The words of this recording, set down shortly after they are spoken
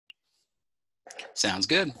Sounds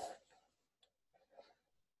good.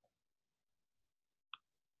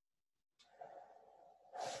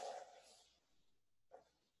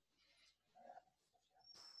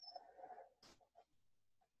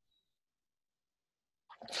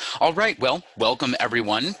 All right, well, welcome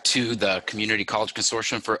everyone to the Community College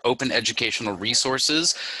Consortium for Open Educational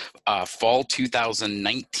Resources Fall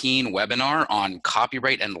 2019 webinar on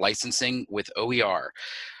copyright and licensing with OER.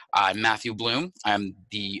 I'm Matthew Bloom. I'm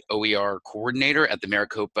the OER coordinator at the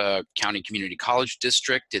Maricopa County Community College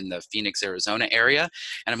District in the Phoenix, Arizona area.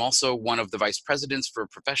 And I'm also one of the vice presidents for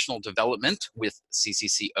professional development with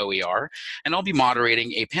CCCOER. And I'll be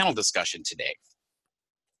moderating a panel discussion today.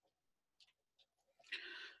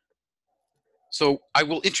 So I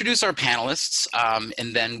will introduce our panelists,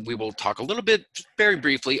 and then we will talk a little bit, very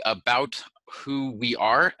briefly, about who we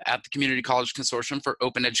are at the Community College Consortium for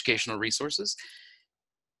Open Educational Resources.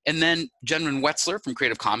 And then Jennryn Wetzler from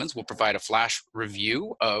Creative Commons will provide a flash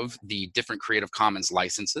review of the different Creative Commons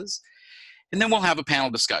licenses. And then we'll have a panel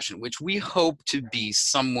discussion, which we hope to be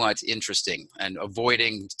somewhat interesting and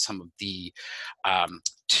avoiding some of the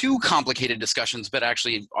too complicated discussions, but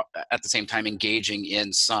actually at the same time engaging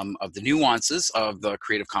in some of the nuances of the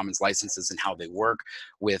Creative Commons licenses and how they work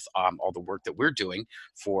with all the work that we're doing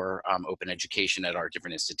for open education at our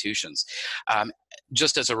different institutions.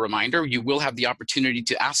 Just as a reminder, you will have the opportunity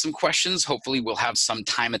to ask some questions. Hopefully we'll have some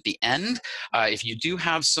time at the end. If you do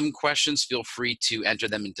have some questions, feel free to enter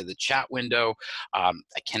them into the chat window. I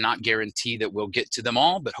cannot guarantee that we'll get to them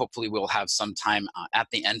all, but hopefully we'll have some time at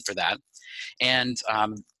the end for that. And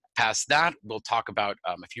past that, we'll talk about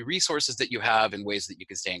a few resources that you have and ways that you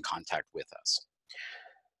can stay in contact with us.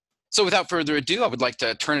 So without further ado, I would like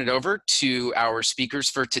to turn it over to our speakers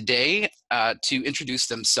for today to introduce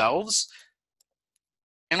themselves.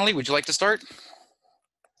 Anali, would you like to start?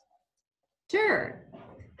 Sure.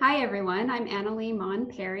 Hi, everyone. I'm Anali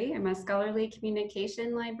Maughan Perry. I'm a scholarly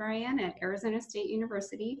communication librarian at Arizona State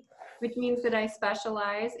University, which means that I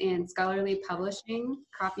specialize in scholarly publishing,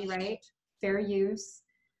 copyright, fair use,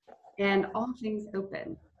 and all things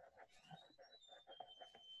open.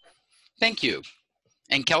 Thank you.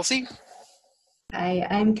 And Kelsey? Hi,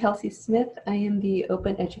 I'm Kelsey Smith. I am the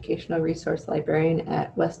Open Educational Resource Librarian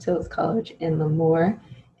at West Hills College in Lemoore.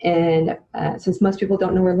 And since most people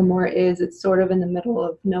don't know where Lemoore is, it's sort of in the middle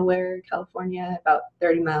of nowhere, California, about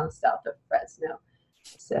 30 miles south of Fresno,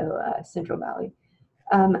 so Central Valley.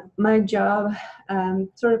 My job,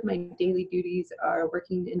 sort of my daily duties are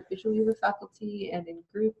working individually with faculty and in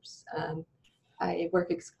groups. I work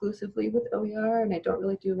exclusively with OER, and I don't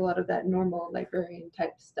really do a lot of that normal librarian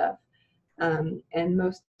type stuff. And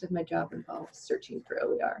most of my job involves searching for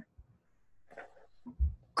OER.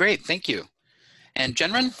 Great, thank you. And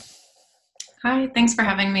Jennryn? Hi, thanks for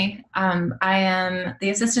having me. I am the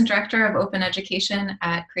Assistant Director of Open Education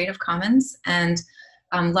at Creative Commons, and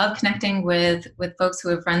love connecting with folks who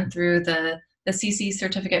have run through the CC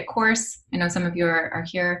certificate course. I know some of you are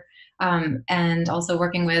here, and also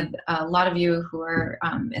working with a lot of you who are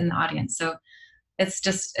in the audience. So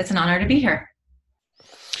it's an honor to be here.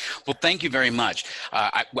 Well, thank you very much.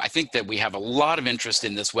 I think that we have a lot of interest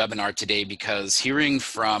in this webinar today because hearing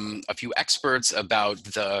from a few experts about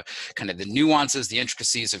the kind of the nuances, the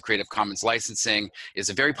intricacies of Creative Commons licensing is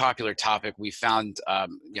a very popular topic. We found a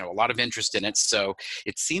lot of interest in it, so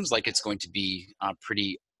it seems like it's going to be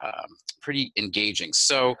pretty engaging.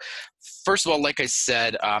 So first of all, like I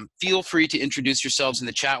said, feel free to introduce yourselves in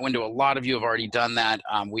the chat window. A lot of you have already done that.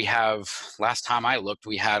 We have, last time I looked,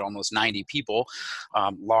 we had almost 90 people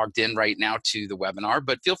logged in right now to the webinar,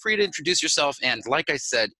 but feel free to introduce yourself. And like I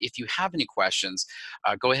said, if you have any questions,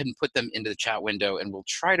 go ahead and put them into the chat window and we'll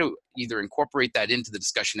try to either incorporate that into the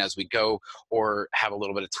discussion as we go or have a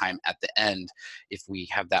little bit of time at the end if we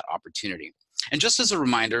have that opportunity. And just as a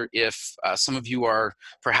reminder, if some of you are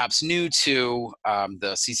perhaps new to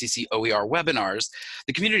the CCCOER webinars,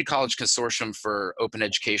 the Community College Consortium for Open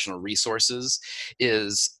Educational Resources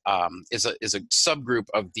is a subgroup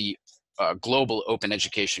of the Global Open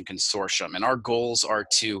Education Consortium. And our goals are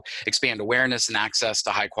to expand awareness and access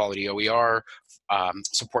to high quality OER,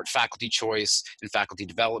 support faculty choice and faculty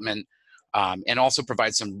development, and also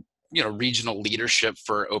provide some regional leadership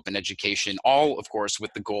for open education, all of course with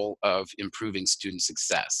the goal of improving student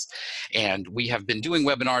success. And we have been doing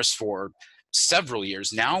webinars for several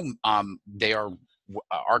years now. They are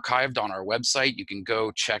archived on our website. You can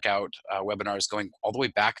go check out webinars going all the way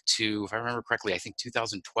back to, if I remember correctly, I think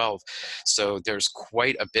 2012. So there's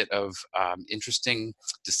quite a bit of interesting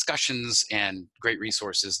discussions and great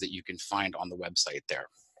resources that you can find on the website there.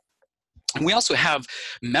 And we also have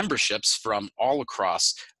memberships from all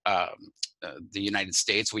across the United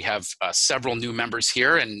States. We have several new members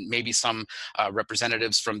here, and maybe some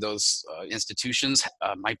representatives from those institutions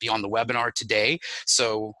might be on the webinar today.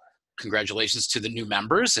 So congratulations to the new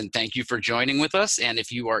members, and thank you for joining with us. And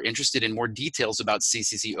if you are interested in more details about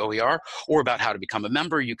CCCOER or about how to become a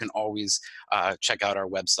member, you can always check out our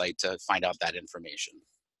website to find out that information.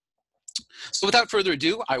 So without further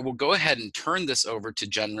ado, I will go ahead and turn this over to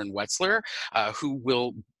Jennryn Wetzler, who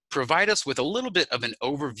will provide us with a little bit of an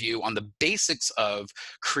overview on the basics of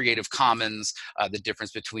Creative Commons, the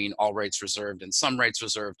difference between all rights reserved and some rights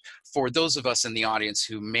reserved, for those of us in the audience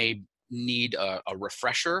who may need a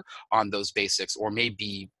refresher on those basics or may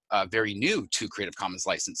be very new to Creative Commons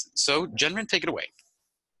licensing. So Jennryn, take it away.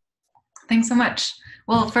 Thanks so much.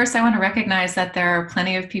 Well, first I want to recognize that there are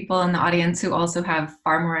plenty of people in the audience who also have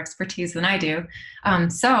far more expertise than I do.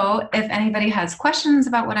 So if anybody has questions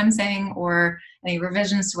about what I'm saying or any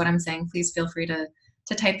revisions to what I'm saying, please feel free to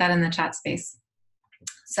type that in the chat space.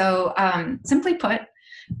 So simply put,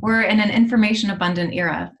 we're in an information abundant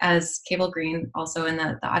era, as Cable Green, also in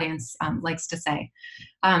the audience, likes to say.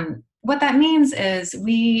 What that means is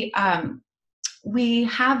we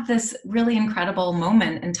have this really incredible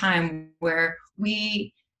moment in time where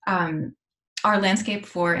our landscape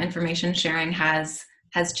for information sharing has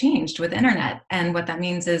changed with internet. And what that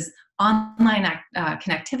means is online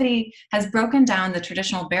connectivity has broken down the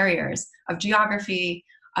traditional barriers of geography,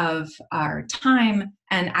 of our time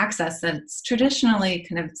and access that's traditionally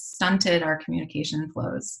kind of stunted our communication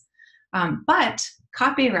flows. But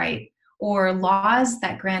copyright, or laws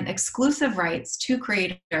that grant exclusive rights to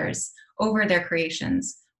creators over their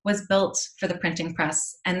creations, was built for the printing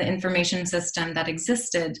press and the information system that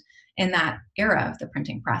existed in that era of the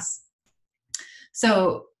printing press.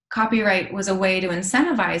 So copyright was a way to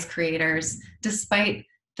incentivize creators despite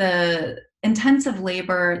the intensive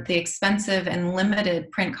labor, the expensive and limited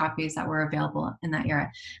print copies that were available in that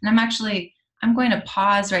era. And I'm going to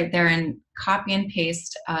pause right there and copy and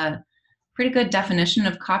paste a pretty good definition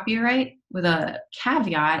of copyright with a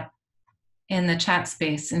caveat in the chat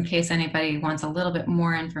space in case anybody wants a little bit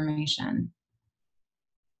more information.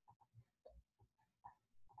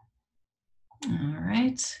 All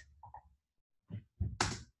right.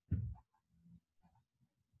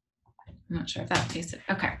 I'm not sure if that pasted.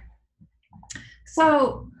 Okay.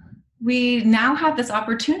 So we now have this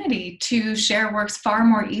opportunity to share works far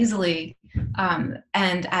more easily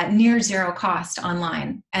and at near zero cost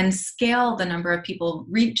online, and scale the number of people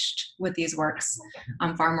reached with these works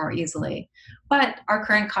far more easily. But our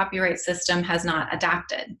current copyright system has not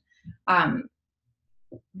adapted.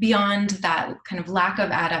 Beyond that kind of lack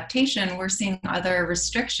of adaptation, we're seeing other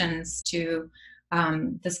restrictions to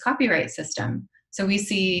this copyright system. So we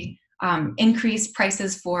see increased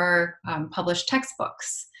prices for published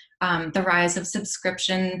textbooks, the rise of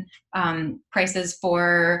subscription prices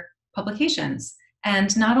for publications.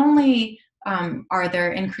 And not only are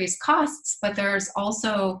there increased costs, but there's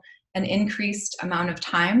also an increased amount of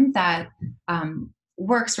time that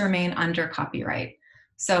works remain under copyright.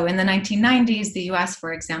 So in the 1990s, the US,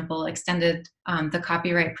 for example, extended the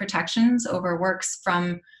copyright protections over works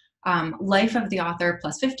from life of the author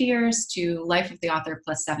plus 50 years to life of the author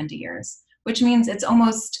plus 70 years, which means it's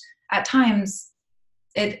almost, at times,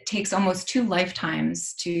 it takes almost 2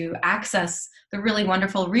 lifetimes to access the really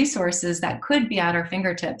wonderful resources that could be at our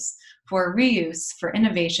fingertips for reuse, for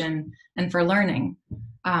innovation, and for learning.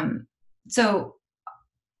 So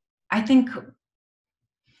I think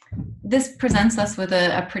this presents us with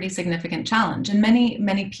a pretty significant challenge. And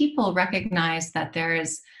many people recognize that there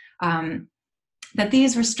is that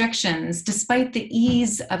these restrictions, despite the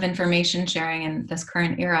ease of information sharing in this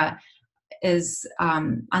current era, is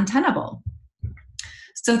untenable.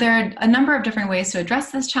 So there are a number of different ways to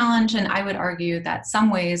address this challenge, and I would argue that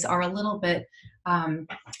some ways are a little bit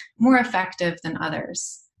more effective than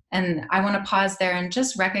others. And I want to pause there and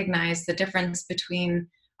just recognize the difference between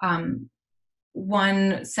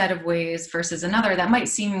one set of ways versus another that might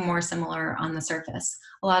seem more similar on the surface.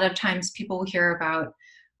 A lot of times people will hear about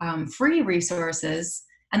free resources,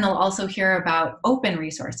 and they'll also hear about open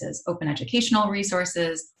resources, open educational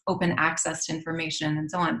resources, open access to information, and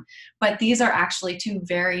so on. But these are actually 2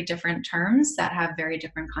 very different terms that have very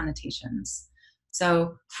different connotations.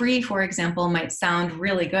 So free, for example, might sound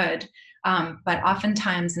really good, but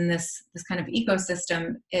oftentimes in this kind of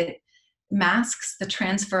ecosystem, it masks the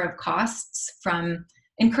transfer of costs from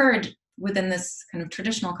incurred within this kind of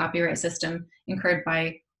traditional copyright system, incurred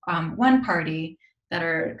by one party, that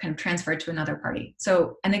are kind of transferred to another party.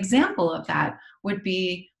 So an example of that would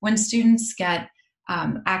be when students get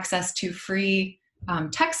access to free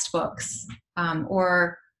textbooks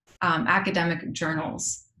or academic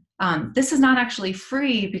journals. This is not actually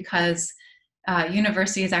free because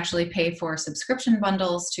universities actually pay for subscription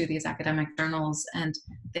bundles to these academic journals, and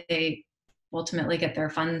they ultimately get their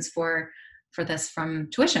funds for this from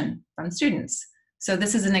tuition from students. So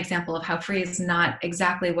this is an example of how free is not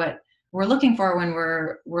exactly what we're looking for when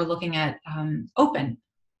we're looking at open.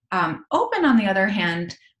 Open, on the other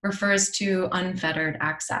hand, refers to unfettered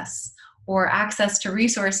access, or access to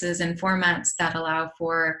resources in formats that allow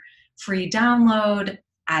for free download,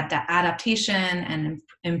 adaptation, and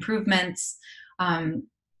improvements.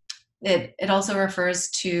 It also refers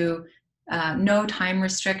to no time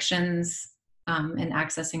restrictions in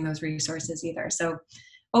accessing those resources either. So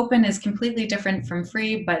open is completely different from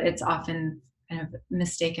free, but it's often kind of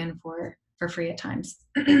mistaken for free at times,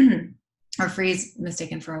 or free is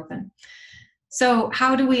mistaken for open. So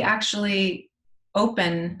how do we actually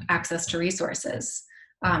open access to resources?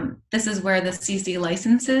 This is where the CC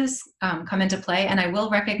licenses come into play, and I will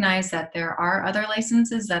recognize that there are other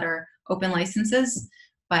licenses that are open licenses,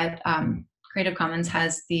 but Creative Commons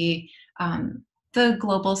has the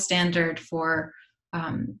global standard for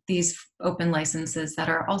these open licenses that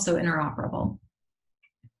are also interoperable.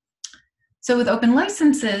 So with open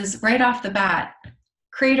licenses, right off the bat,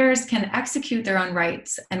 creators can execute their own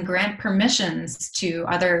rights and grant permissions to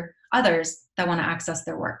others that want to access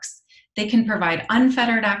their works. They can provide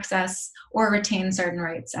unfettered access or retain certain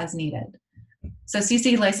rights as needed. So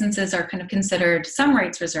CC licenses are kind of considered some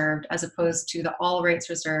rights reserved as opposed to the all rights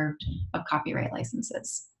reserved of copyright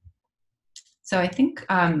licenses. So I think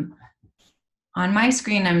on my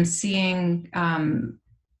screen, I'm seeing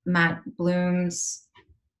Matt Bloom's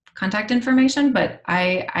contact information, but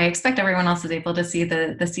I expect everyone else is able to see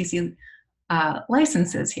the CC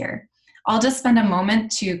licenses here. I'll just spend a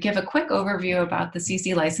moment to give a quick overview about the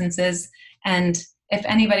CC licenses, and if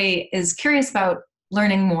anybody is curious about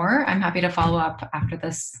learning more, I'm happy to follow up after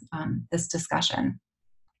this, this discussion.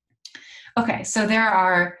 Okay, so there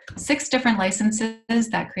are 6 different licenses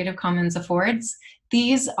that Creative Commons affords.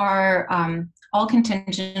 These are all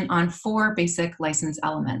contingent on 4 basic license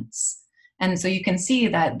elements. And so you can see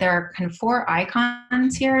that there are kind of 4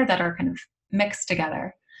 icons here that are kind of mixed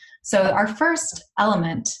together. So our first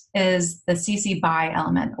element is the CC BY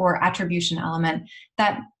element, or attribution element,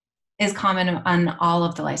 that is common on all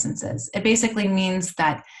of the licenses. It basically means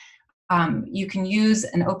that you can use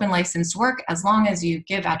an open licensed work as long as you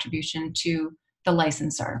give attribution to the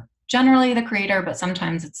licensor. Generally the creator, but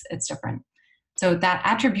sometimes it's different. So that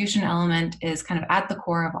attribution element is kind of at the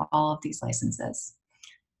core of all of these licenses.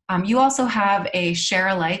 You also have a share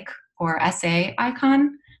alike, or SA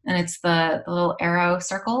icon, and it's the little arrow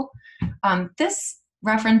circle. This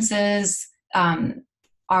references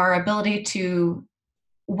our ability to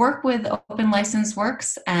work with open license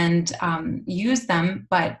works and use them,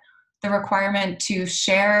 but the requirement to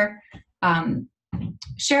share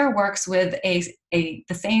works with the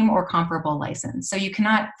same or comparable license. So you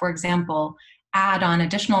cannot, for example, add on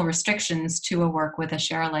additional restrictions to a work with a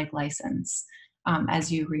share alike license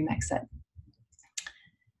as you remix it.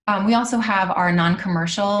 We also have our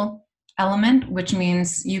non-commercial element, which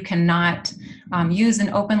means you cannot use an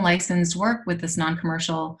open licensed work with this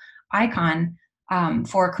non-commercial icon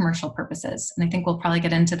for commercial purposes. And I think we'll probably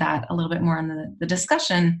get into that a little bit more in the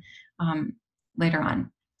discussion later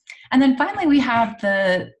on. And then finally, we have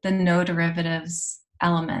the no derivatives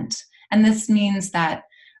element. And this means that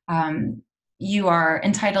you are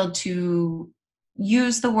entitled to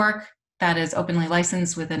use the work that is openly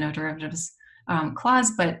licensed with a no derivatives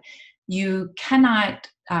clause, but you cannot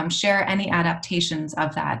share any adaptations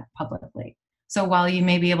of that publicly. So while you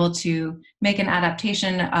may be able to make an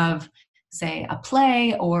adaptation of, say, a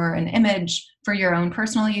play or an image for your own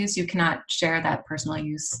personal use, you cannot share that personal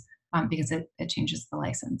use because it changes the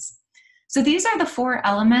license. So these are the 4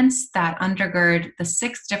 elements that undergird the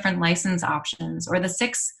 6 different license options, or the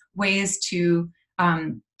 6 ways to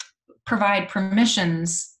provide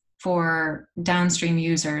permissions for downstream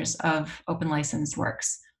users of open licensed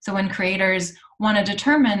works. So when creators want to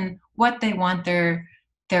determine what they want their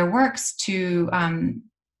works to,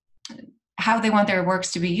 how they want their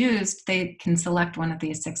works to be used, they can select one of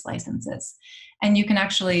these 6 licenses. And you can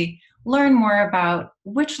actually learn more about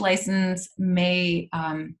which license may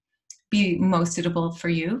be most suitable for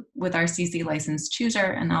you with our CC license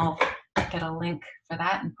chooser, and I'll get a link for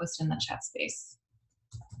that and post it in the chat space.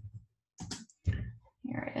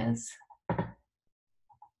 Here it is.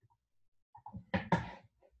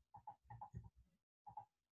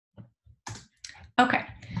 Okay,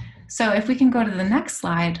 so if we can go to the next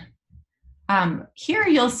slide, here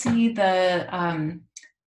you'll see the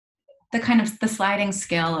the sliding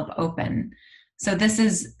scale of open. So this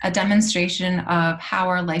is a demonstration of how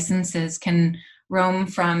our licenses can roam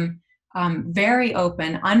from very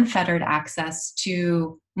open, unfettered access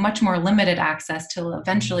to much more limited access till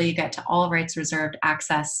eventually you get to all rights reserved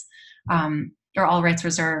access, or all rights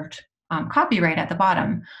reserved copyright at the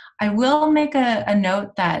bottom. I will make a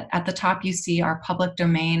note that at the top you see our public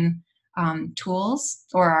domain tools,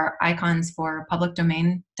 or our icons for public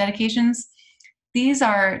domain dedications. These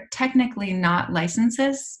are technically not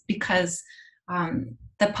licenses because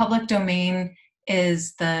the public domain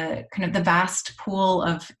is the kind of the vast pool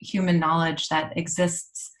of human knowledge that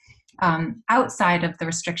exists outside of the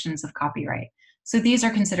restrictions of copyright. So these are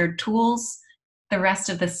considered tools. The rest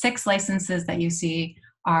of the 6 licenses that you see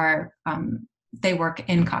are, they work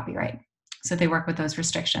in copyright. So they work with those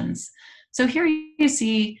restrictions. So here you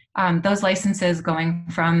see those licenses going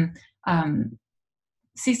from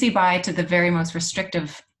CC BY to the very most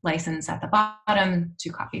restrictive license at the bottom to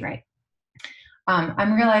copyright.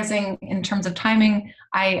 I'm realizing in terms of timing,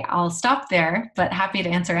 I'll stop there, but happy to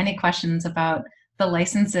answer any questions about the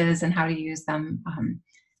licenses and how to use them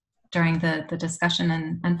during the discussion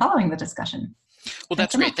and following the discussion. Well,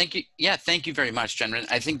 that's great. Thank you. Yeah, thank you very much, Jennryn.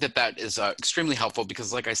 I think that is extremely helpful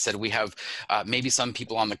because, like I said, we have maybe some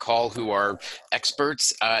people on the call who are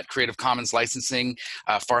experts at Creative Commons licensing,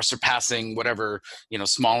 far surpassing whatever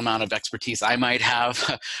small amount of expertise I might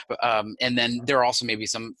have. And then there are also maybe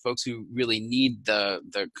some folks who really need the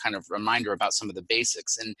kind of reminder about some of the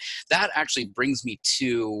basics. And that actually brings me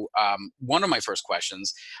to one of my first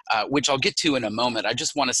questions, which I'll get to in a moment. I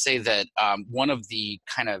just want to say that one of the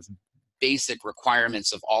kind of basic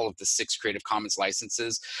requirements of all of the 6 Creative Commons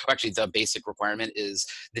licenses, or actually the basic requirement, is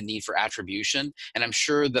the need for attribution. And I'm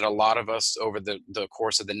sure that a lot of us over the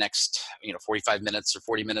course of the next 45 minutes or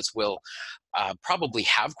 40 minutes will probably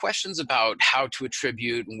have questions about how to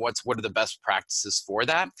attribute and what are the best practices for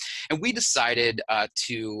that. And we decided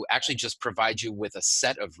to actually just provide you with a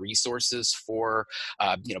set of resources for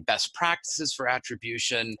best practices for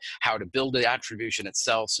attribution, how to build the attribution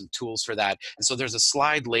itself, some tools for that. And so there's a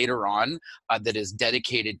slide later on that is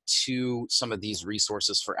dedicated to some of these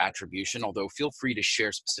resources for attribution, although feel free to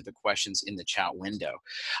share specific questions in the chat window.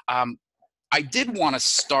 I did want to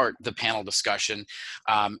start the panel discussion,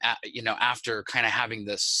 after kind of having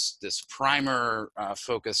this primer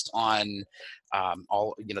focused on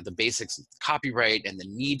all the basics of copyright and the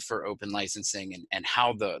need for open licensing and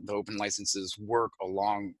how the open licenses work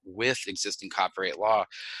along with existing copyright law.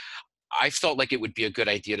 I felt like it would be a good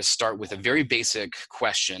idea to start with a very basic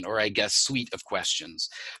question, or I guess suite of questions,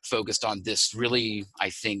 focused on this really, I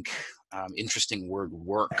think, interesting word,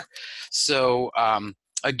 work. So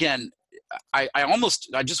again, I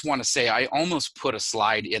just want to say I almost put a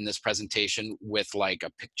slide in this presentation with like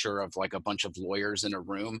a picture of like a bunch of lawyers in a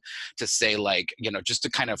room to say just to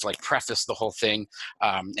kind of like preface the whole thing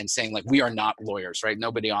and saying like we are not lawyers, right?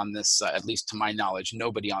 Nobody on this, at least to my knowledge,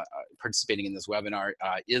 nobody participating in this webinar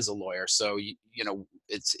is a lawyer. So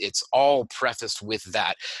it's all prefaced with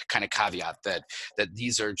that kind of caveat that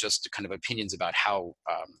these are just kind of opinions about how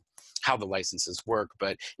the licenses work,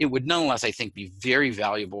 but it would nonetheless, I think, be very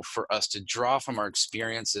valuable for us to draw from our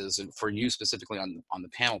experiences, and for you specifically on the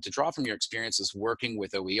panel, to draw from your experiences working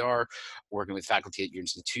with OER, working with faculty at your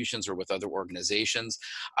institutions or with other organizations,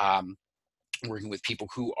 working with people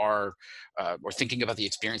who are or thinking about the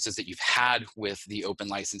experiences that you've had with the open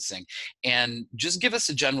licensing, and just give us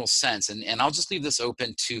a general sense. And I'll just leave this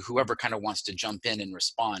open to whoever kind of wants to jump in and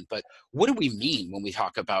respond. But what do we mean when we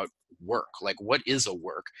talk about work? Like, what is a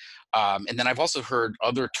work? And then I've also heard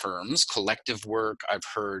other terms, collective work. I've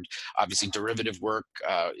heard, obviously, derivative work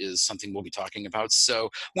is something we'll be talking about. So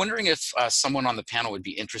wondering if someone on the panel would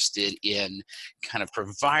be interested in kind of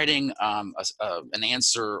providing an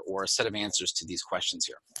answer or a set of answers to these questions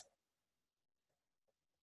here.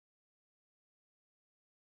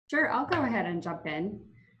 Sure, I'll go ahead and jump in.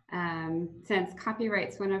 Since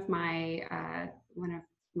copyright's one of my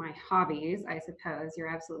hobbies, I suppose. You're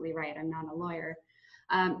absolutely right. I'm not a lawyer.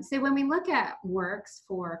 So when we look at works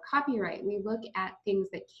for copyright, we look at things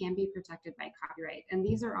that can be protected by copyright. And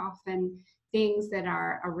these are often things that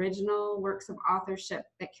are original works of authorship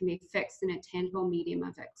that can be fixed in a tangible medium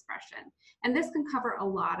of expression. And this can cover a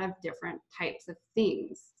lot of different types of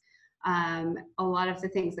things. A lot of the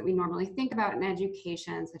things that we normally think about in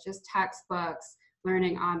education, such as textbooks,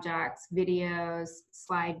 learning objects, videos,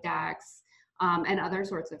 slide decks, and other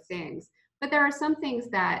sorts of things. But there are some things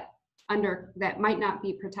that might not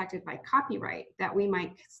be protected by copyright that we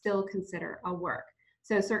might still consider a work.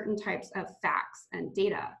 So certain types of facts and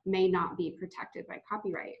data may not be protected by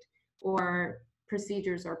copyright, or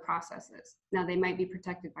procedures or processes. Now, they might be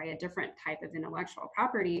protected by a different type of intellectual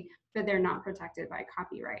property, but they're not protected by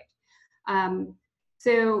copyright.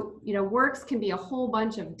 So, you know, works can be a whole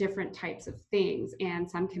bunch of different types of things, and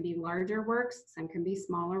some can be larger works, some can be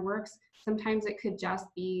smaller works. Sometimes it could just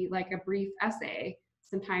be like a brief essay.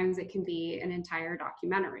 Sometimes it can be an entire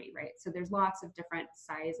documentary, right? So there's lots of different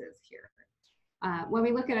sizes here. When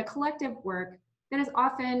we look at a collective work, that is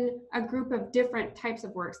often a group of different types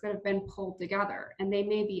of works that have been pulled together, and they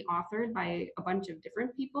may be authored by a bunch of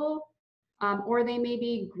different people, or they may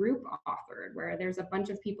be group authored, where there's a bunch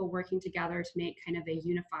of people working together to make kind of a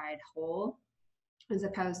unified whole, as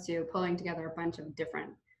opposed to pulling together a bunch of different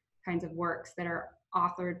kinds of works that are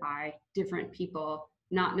authored by different people,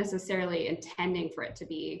 not necessarily intending for it to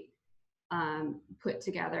be put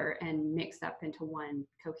together and mixed up into one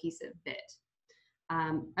cohesive bit.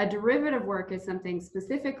 A derivative work is something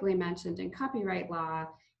specifically mentioned in copyright law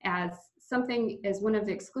as something as one of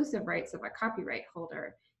the exclusive rights of a copyright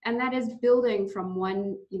holder. And that is building from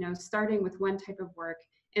one, you know, starting with one type of work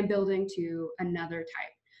and building to another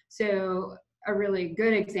type. So a really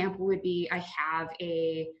good example would be, I have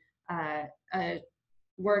a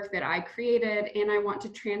work that I created and I want to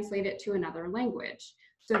translate it to another language.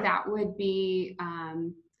 So that would be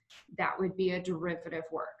a derivative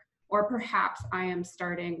work. Or perhaps I am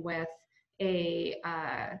starting with a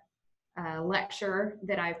lecture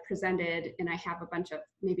that I've presented and I have a bunch of,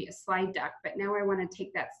 maybe a slide deck, but now I want to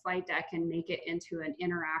take that slide deck and make it into an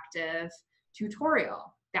interactive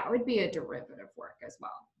tutorial. That would be a derivative work as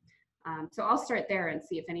well. So I'll start there and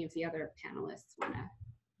see if any of the other panelists want to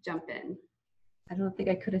jump in. I don't think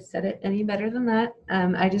I could have said it any better than that.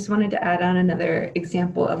 I just wanted to add on another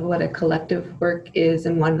example of what a collective work is,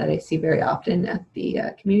 and one that I see very often at the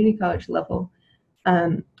community college level.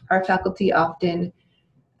 Our faculty often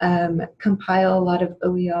compile a lot of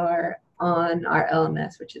OER on our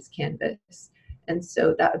LMS, which is Canvas. And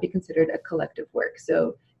so that would be considered a collective work.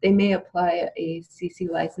 So they may apply a CC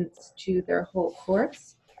license to their whole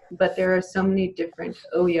course, but there are so many different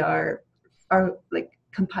OER are like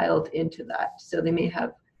compiled into that. So they may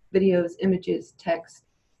have videos, images, text,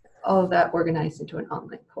 all of that organized into an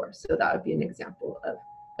online course. So that would be an example of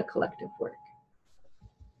a collective work.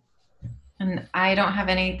 And I don't have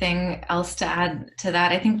anything else to add to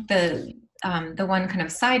that. I think the one kind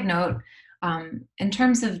of side note, in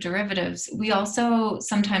terms of derivatives, we also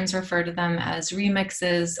sometimes refer to them as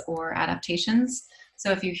remixes or adaptations.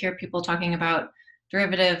 So if you hear people talking about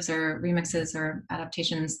derivatives or remixes or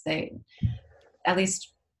adaptations, they, at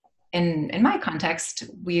least in my context,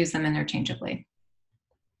 we use them interchangeably.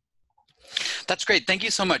 That's great. Thank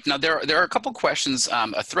you so much. Now, there are a couple questions,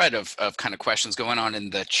 a thread of kind of questions going on in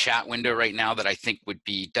the chat window right now that I think would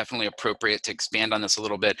be definitely appropriate to expand on this a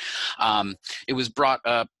little bit. It was brought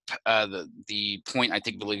up, the point, I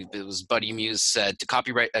believe it was Buddy Muse said,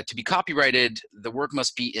 to be copyrighted, the work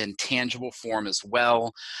must be in tangible form as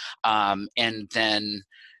well. And then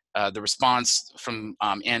the response from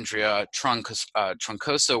Andrea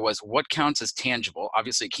Troncoso was, what counts as tangible?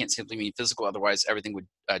 Obviously, it can't simply mean physical, otherwise everything would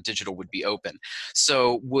digital would be open.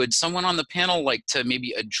 So would someone on the panel like to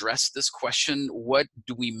maybe address this question? What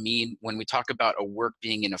do we mean when we talk about a work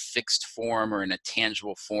being in a fixed form or in a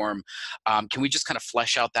tangible form? Can we just kind of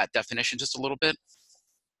flesh out that definition just a little bit?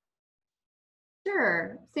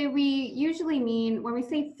 Sure. So we usually mean, when we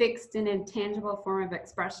say fixed in a tangible form of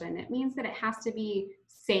expression, it means that it has to be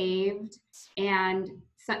saved and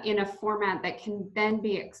in a format that can then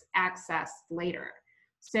be accessed later.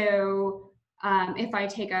 So if I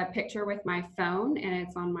take a picture with my phone and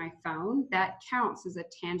it's on my phone, that counts as a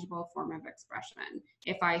tangible form of expression.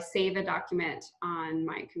 If I save a document on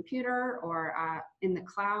my computer or in the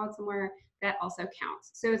cloud somewhere, that also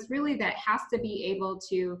counts. So it's really that it has to be able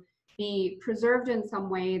to be preserved in some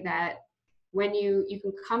way that when you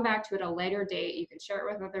can come back to it at a later date, you can share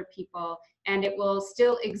it with other people, and it will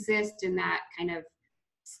still exist in that kind of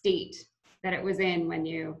state that it was in when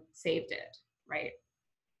you saved it, right?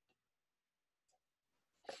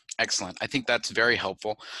 Excellent. I think that's very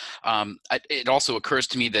helpful. It also occurs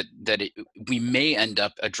to me that we may end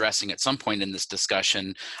up addressing at some point in this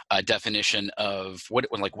discussion a definition of what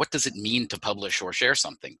does it mean to publish or share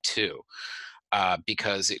something too?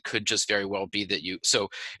 Because it could just very well be that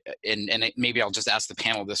maybe I'll just ask the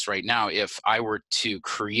panel this right now. If I were to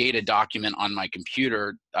create a document on my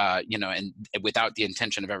computer, and without the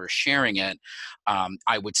intention of ever sharing it,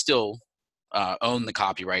 I would still own the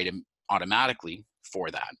copyright automatically for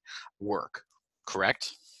that work,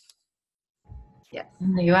 correct? Yes.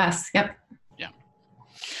 In the US, yep. Yeah.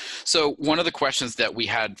 So one of the questions that we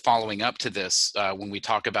had following up to this, when we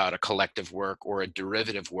talk about a collective work or a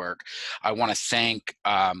derivative work, I want to thank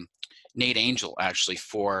Nate Angel actually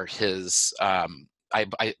for his,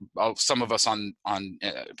 some of us on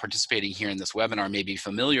participating here in this webinar may be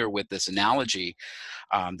familiar with this analogy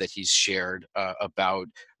that he's shared about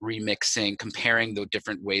remixing, comparing the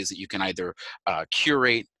different ways that you can either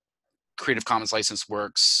curate Creative Commons license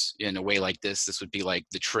works in a way like this. This would be like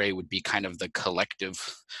the tray would be kind of the collective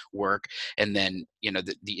work, and then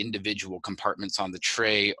the individual compartments on the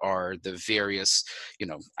tray are the various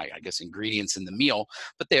I guess ingredients in the meal,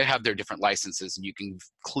 but they have their different licenses, and you can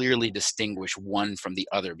clearly distinguish one from the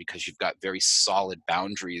other because you've got very solid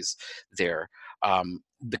boundaries there.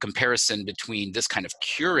 The comparison between this kind of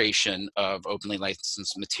curation of openly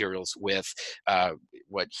licensed materials with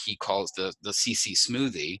what he calls the CC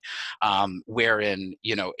smoothie, wherein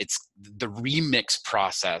it's the remix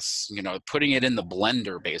process, putting it in the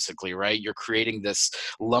blender basically, right? You're creating this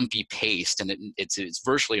lumpy paste, and it's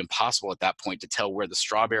virtually impossible at that point to tell where the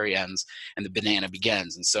strawberry ends and the banana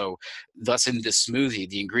begins. And so thus in this smoothie,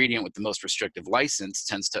 the ingredient with the most restrictive license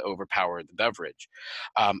tends to overpower the beverage.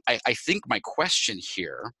 I think my question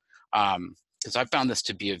here, because I found this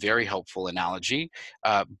to be a very helpful analogy,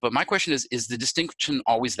 but my question is the distinction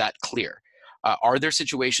always that clear? Are there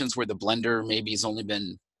situations where the blender maybe has only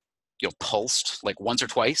been pulsed like once or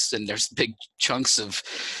twice, and there's big chunks of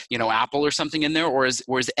apple or something in there, or is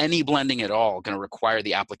any blending at all going to require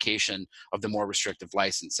the application of the more restrictive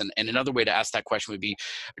license? And another way to ask that question would be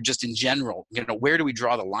just in general, where do we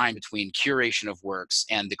draw the line between curation of works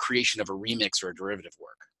and the creation of a remix or a derivative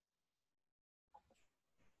work?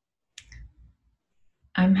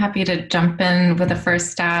 I'm happy to jump in with a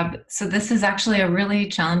first stab. So this is actually a really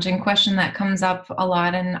challenging question that comes up a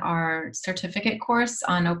lot in our certificate course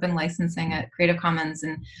on open licensing at Creative Commons,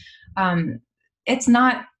 and it's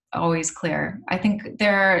not always clear. I think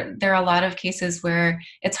there are a lot of cases where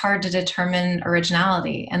it's hard to determine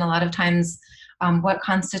originality, and a lot of times what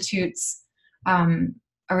constitutes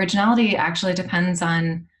originality actually depends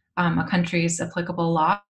on a country's applicable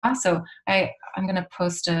law. So I'm going to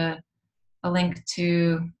post a link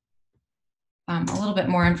to a little bit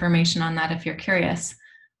more information on that if you're curious.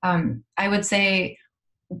 I would say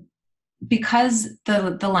because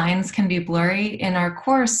the lines can be blurry in our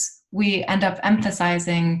course, we end up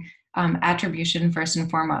emphasizing attribution first and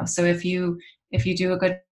foremost. So if you do a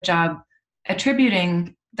good job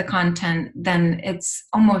attributing the content, then it's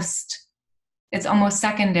almost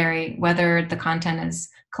secondary whether the content is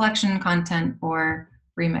collection content or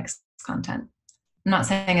remix content. I'm not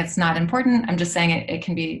saying it's not important, I'm just saying it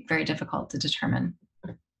can be very difficult to determine.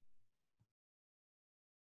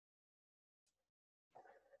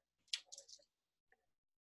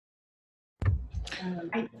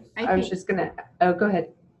 I was just gonna, oh, go ahead.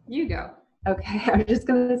 You go. Okay, I was just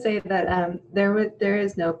gonna say that there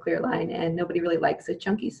is no clear line, and nobody really likes a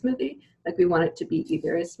chunky smoothie. Like, we want it to be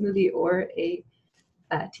either a smoothie or a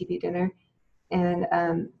TV dinner.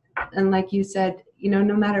 And like you said,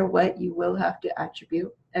 no matter what, you will have to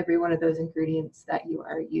attribute every one of those ingredients that you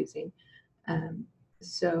are using.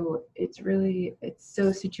 So it's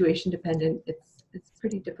so situation dependent. It's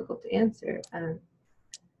pretty difficult to answer.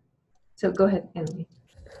 So go ahead, Anali.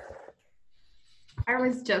 I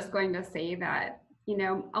was just going to say that,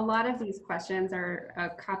 a lot of these questions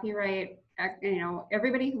are copyright.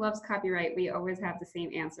 Everybody who loves copyright, we always have the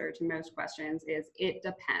same answer to most questions is it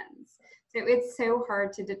depends. So it's so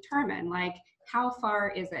hard to determine, like, how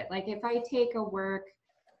far is it? Like, if I take a work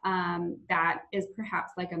that is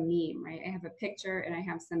perhaps like a meme, right? I have a picture and I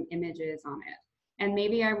have some images on it, and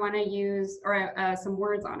maybe I want to use, or some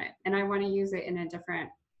words on it, and I want to use it in a different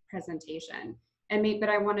presentation, but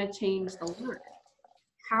I want to change the word.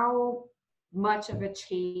 How much of a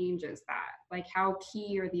change is that? Like, how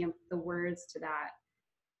key are the words to that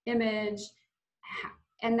image?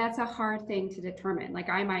 And that's a hard thing to determine. Like,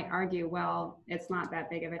 I might argue, well, it's not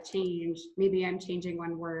that big of a change. Maybe I'm changing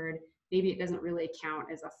one word. Maybe it doesn't really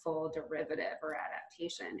count as a full derivative or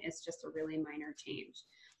adaptation. It's just a really minor change.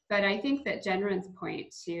 But I think that Jennryn's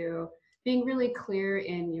point to being really clear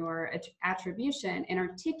in your attribution and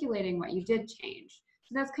articulating what you did change.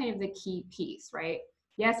 So that's kind of the key piece, right?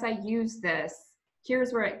 Yes, I used this.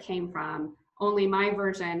 Here's where it came from. Only my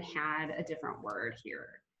version had a different word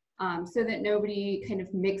here. So that nobody kind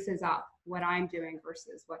of mixes up what I'm doing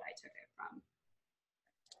versus what I took it from.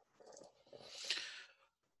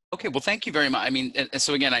 Okay, well, thank you very much. I mean,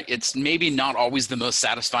 so again, it's maybe not always the most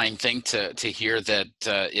satisfying thing to hear that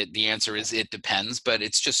the answer is it depends, but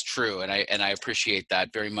it's just true, and I appreciate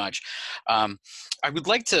that very much. I would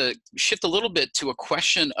like to shift a little bit to a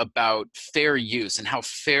question about fair use and how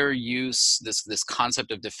fair use, this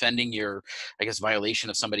concept of defending your, I guess, violation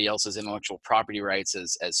of somebody else's intellectual property rights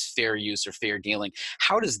as fair use or fair dealing.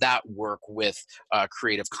 How does that work with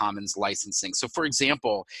Creative Commons licensing? So for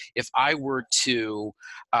example, if I were to,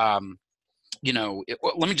 well,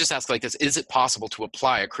 let me just ask like this, is it possible to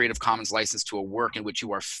apply a Creative Commons license to a work in which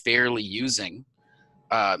you are fairly using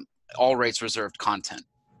all rights reserved content?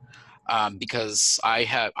 Because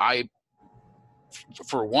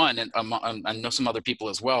for one, and I know some other people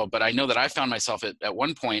as well, but I know that I found myself at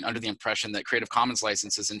one point under the impression that Creative Commons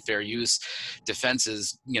licenses and fair use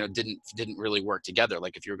defenses, didn't really work together.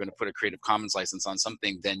 Like if you're going to put a Creative Commons license on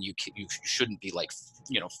something, then you shouldn't be like,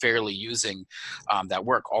 fairly using that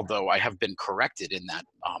work. Although I have been corrected in that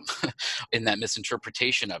in that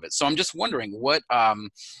misinterpretation of it. So I'm just wondering, what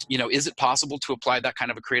is it possible to apply that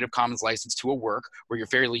kind of a Creative Commons license to a work where you're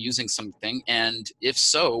fairly using something, and if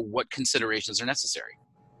so, what considerations are necessary?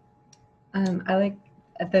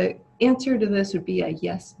 The answer to this would be a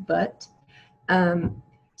yes, but.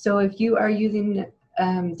 So if you are using,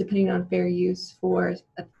 depending on fair use, for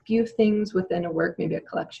a few things within a work, maybe a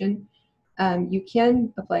collection, you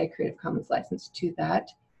can apply a Creative Commons license to that,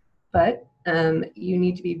 but you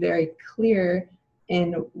need to be very clear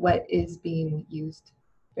in what is being used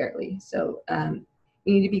fairly. So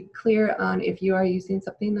you need to be clear on if you are using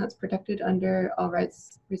something that's protected under all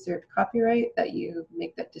rights reserved copyright, that you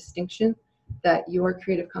make that distinction, that your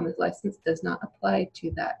Creative Commons license does not apply to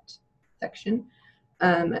that section.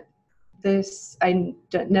 I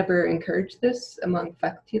never encourage this among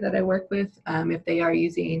faculty that I work with. If they are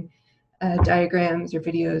using diagrams or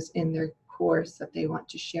videos in their course that they want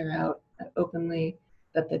to share out openly,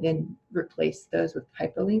 that they then replace those with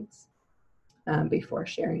hyperlinks before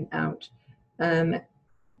sharing out.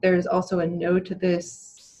 There's also a no to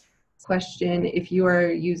this question. If you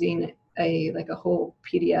are using a whole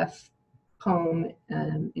PDF poem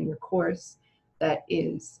in your course that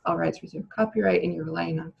is all rights reserved copyright and you're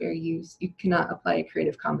relying on fair use, you cannot apply a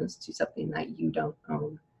Creative Commons to something that you don't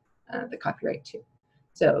own the copyright to.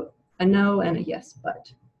 So a no and a yes,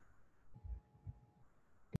 but.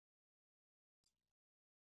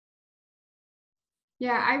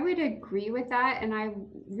 Yeah, I would agree with that. And I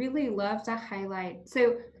really love to highlight.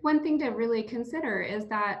 So one thing to really consider is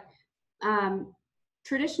that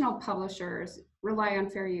traditional publishers rely on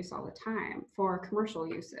fair use all the time for commercial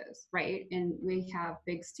uses, right? And we have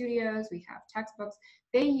big studios, we have textbooks,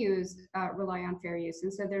 they rely on fair use.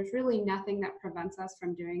 And so there's really nothing that prevents us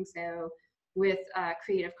from doing so with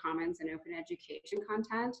Creative Commons and open education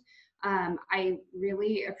content. I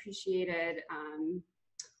really appreciated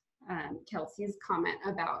Kelsey's comment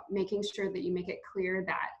about making sure that you make it clear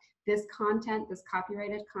that this content, this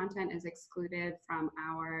copyrighted content, is excluded from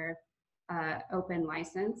our open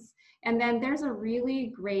license. And then there's a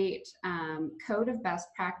really great code of best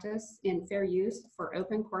practice in fair use for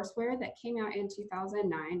open courseware that came out in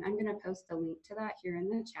 2009. I'm going to post a link to that here in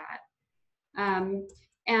the chat.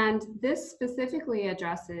 And this specifically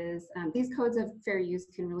addresses, these codes of fair use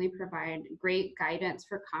can really provide great guidance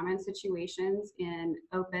for common situations in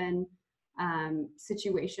open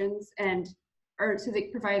situations, so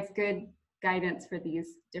it provides good guidance for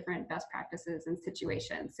these different best practices and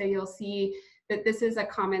situations. So you'll see that this is a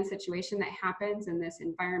common situation that happens in this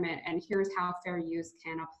environment, and here's how fair use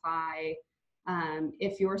can apply.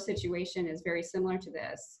 If your situation is very similar to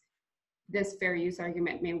this fair use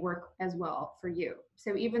argument may work as well for you.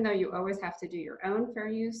 So even though you always have to do your own fair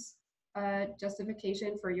use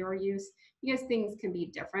justification for your use, because things can be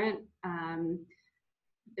different,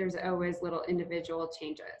 there's always little individual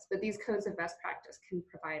changes, but these codes of best practice can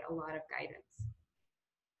provide a lot of guidance.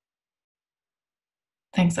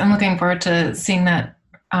 Thanks. I'm looking forward to seeing that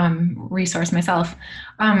resource myself.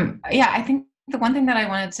 Yeah, I think the one thing that I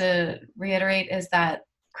wanted to reiterate is that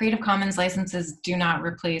Creative Commons licenses do not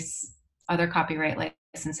replace other copyright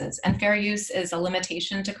licenses, and fair use is a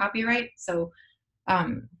limitation to copyright. So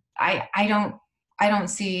I don't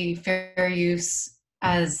see fair use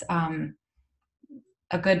as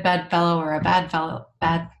a good bedfellow or a bad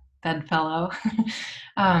bedfellow.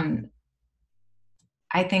 I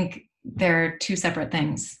think they're two separate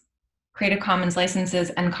things. Creative Commons licenses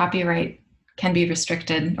and copyright can be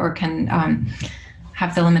restricted or can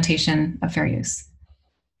have the limitation of fair use.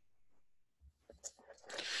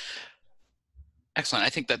 Excellent. I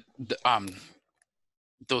think that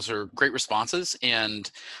those are great responses,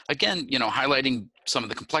 and again, highlighting some of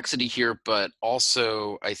the complexity here, but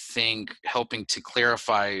also I think helping to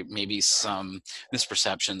clarify maybe some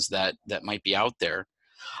misperceptions that might be out there.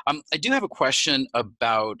 I do have a question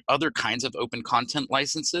about other kinds of open content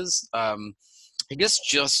licenses. I guess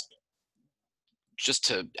just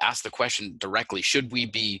to ask the question directly, should we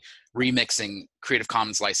be remixing Creative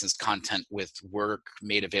Commons licensed content with work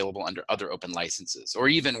made available under other open licenses, or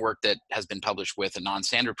even work that has been published with a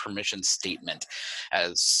non-standard permission statement?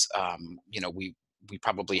 As you know, we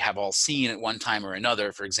probably have all seen at one time or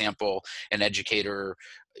another, for example, an educator,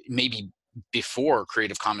 maybe before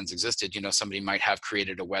Creative Commons existed, you know, somebody might have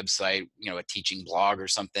created a website, you know, a teaching blog or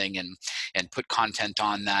something, and put content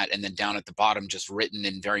on that, and then down at the bottom just written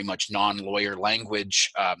in very much non-lawyer language,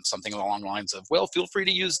 something along the lines of, well, feel free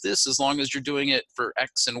to use this as long as you're doing it for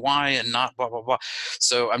X and Y and not blah blah blah.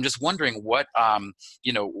 So I'm just wondering what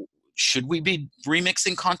you know, should we be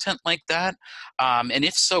remixing content like that, and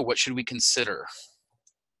if so, what should we consider?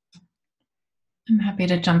 I'm happy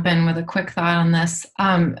to jump in with a quick thought on this.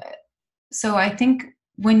 So I think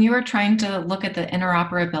when you are trying to look at the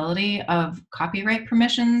interoperability of copyright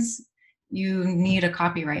permissions, you need a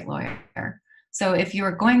copyright lawyer. So if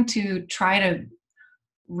you're going to try to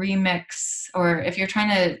remix, or if you're trying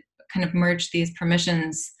to kind of merge these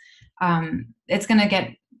permissions, it's going to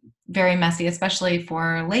get very messy, especially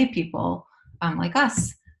for lay people like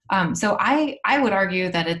us. So I would argue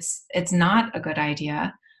that it's not a good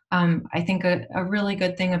idea. I think a really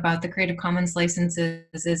good thing about the Creative Commons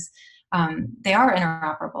licenses is they are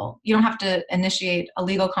interoperable. You don't have to initiate a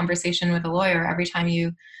legal conversation with a lawyer every time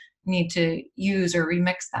you need to use or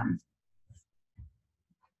remix them.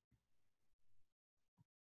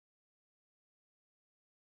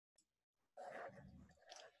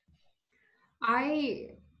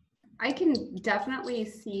 I can definitely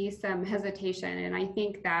see some hesitation, and I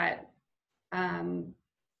think that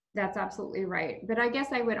that's absolutely right. But I guess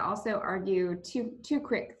I would also argue two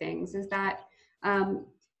quick things is that,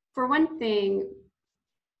 for one thing,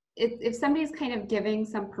 if somebody's kind of giving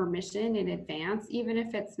some permission in advance, even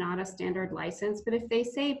if it's not a standard license, but if they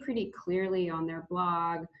say pretty clearly on their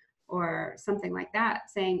blog or something like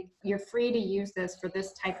that, saying you're free to use this for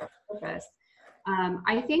this type of purpose,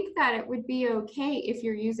 I think that it would be okay if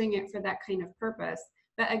you're using it for that kind of purpose.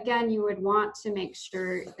 But again, you would want to make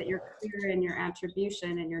sure that you're clear in your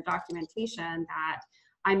attribution and your documentation that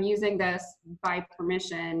I'm using this by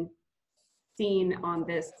permission seen on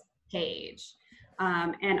this page.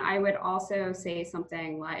 And I would also say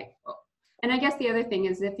something like, and I guess the other thing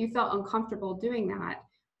is if you felt uncomfortable doing that,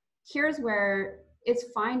 here's where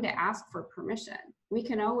it's fine to ask for permission. We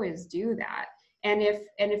can always do that. And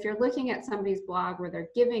if you're looking at somebody's blog where they're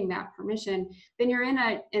giving that permission, then you're in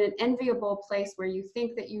an enviable place where you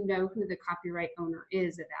think that you know who the copyright owner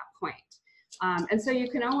is at that point. And so you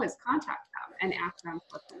can always contact them and ask them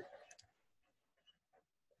for permission.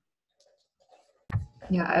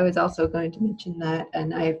 Yeah, I was also going to mention that,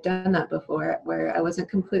 and I've done that before, where I wasn't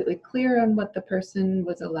completely clear on what the person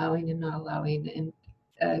was allowing and not allowing. And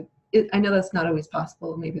I know that's not always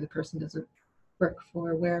possible. Maybe the person doesn't work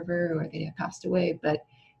for wherever, or they have passed away, but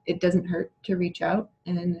it doesn't hurt to reach out.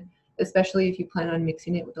 And especially if you plan on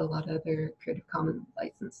mixing it with a lot of other Creative Commons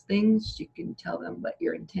licensed things, you can tell them what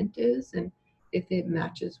your intent is and if it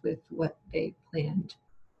matches with what they planned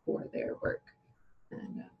for their work.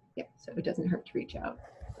 And yeah, so it doesn't hurt to reach out.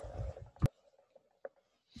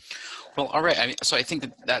 Well, all right. I mean, so I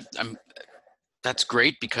think that's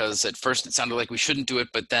great, because at first it sounded like we shouldn't do it,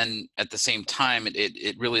 but then at the same time,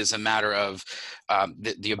 it really is a matter of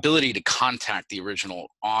the ability to contact the original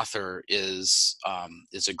author is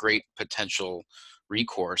a great potential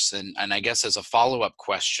recourse. And I guess as a follow-up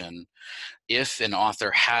question, if an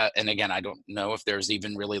author and again, I don't know if there's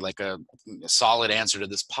even really like a solid answer to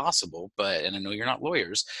this possible, and I know you're not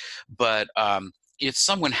lawyers, but if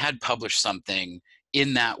someone had published something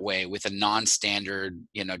in that way with a non-standard,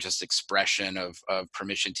 just expression of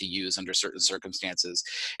permission to use under certain circumstances,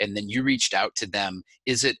 and then you reached out to them,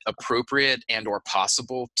 is it appropriate and or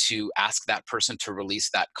possible to ask that person to release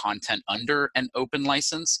that content under an open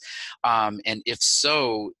license? And if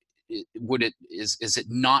so, is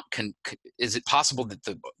it possible that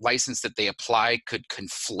the license that they apply could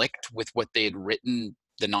conflict with what they had written,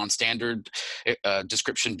 the non-standard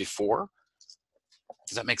description before?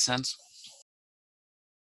 Does that make sense?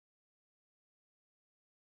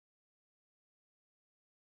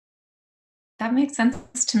 That makes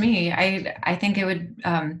sense to me. I think it would,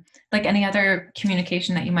 like any other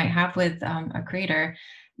communication that you might have with a creator,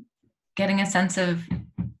 getting a sense of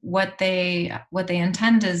what they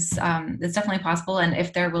intend is definitely possible. And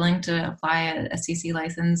if they're willing to apply a CC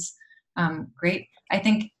license, great. I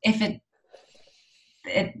think if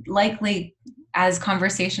it likely, as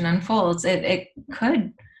conversation unfolds, it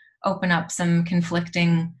could open up some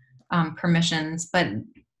conflicting permissions. But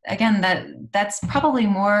again, that's probably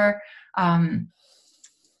more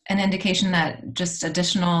an indication that just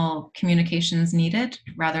additional communications needed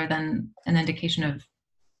rather than an indication of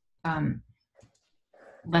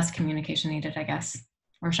less communication needed, I guess,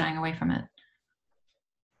 or shying away from it.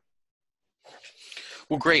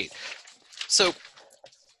 Well, great. So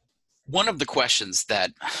one of the questions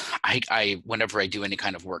that whenever I do any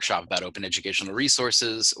kind of workshop about open educational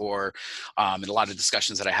resources, or in a lot of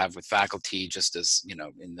discussions that I have with faculty, just as, you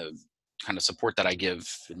know, in the kind of support that I give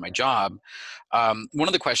in my job, one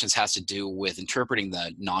of the questions has to do with interpreting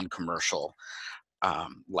the non-commercial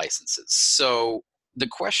licenses. So the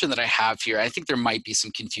question that I have here, I think there might be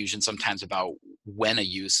some confusion sometimes about when a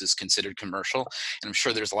use is considered commercial, and I'm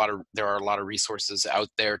sure there are a lot of resources out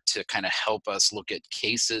there to kind of help us look at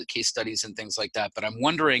case studies and things like that. But I'm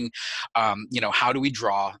wondering, you know, how do we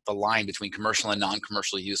draw the line between commercial and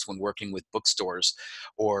non-commercial use when working with bookstores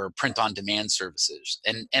or print-on-demand services?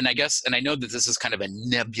 And I guess, and I know that this is kind of a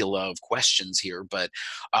nebula of questions here, but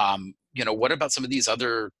you know, what about some of these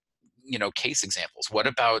other, you know, case examples? What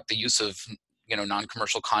about the use of, you know,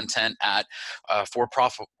 non-commercial content at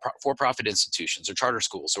for-profit institutions or charter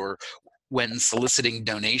schools, or when soliciting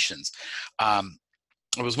donations? I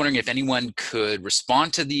was wondering if anyone could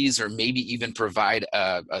respond to these, or maybe even provide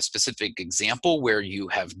a specific example where you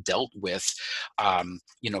have dealt with,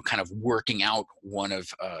 you know, kind of working out one of,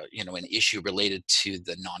 you know, an issue related to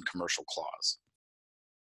the non-commercial clause.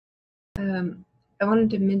 I wanted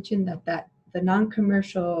to mention that the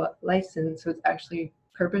non-commercial license was actually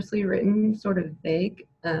purposely written sort of vague,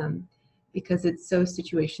 because it's so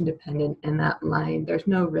situation dependent, and that line, there's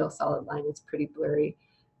no real solid line, it's pretty blurry.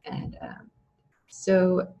 And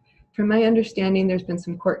so from my understanding, there's been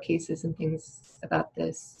some court cases and things about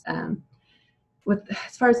this.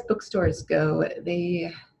 As far as bookstores go,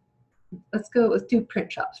 let's do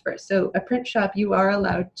print shops first. So a print shop, you are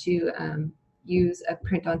allowed to use a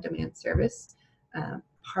print-on-demand service.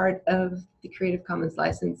 Part of the Creative Commons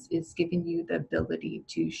license is giving you the ability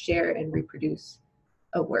to share and reproduce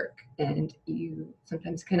a work, and you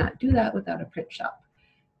sometimes cannot do that without a print shop.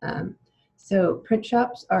 So print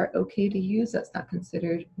shops are okay to use. That's not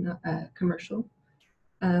considered commercial.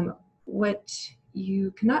 What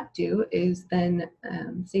you cannot do is then,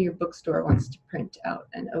 say your bookstore wants to print out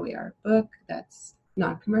an OER book that's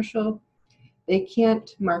non-commercial. They can't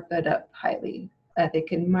mark that up highly. They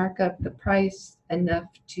can mark up the price enough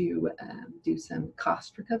to do some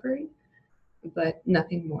cost recovery, but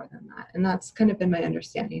nothing more than that. And that's kind of been my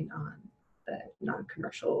understanding on the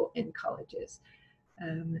non-commercial in colleges.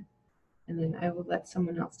 And then I will let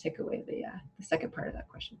someone else take away the second part of that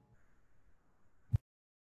question.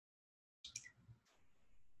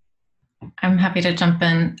 I'm happy to jump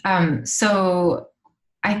in. So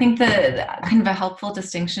I think the kind of a helpful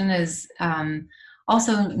distinction is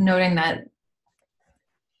also noting that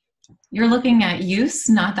you're looking at use,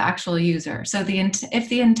 not the actual user. So if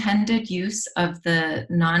the intended use of the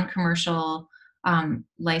non-commercial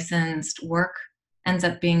licensed work ends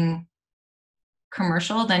up being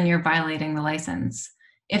commercial, then you're violating the license.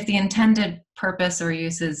 If the intended purpose or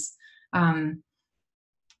use is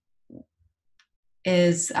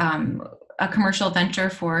a commercial venture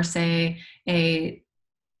for, say, a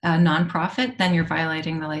nonprofit, then you're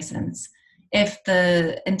violating the license. If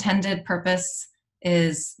the intended purpose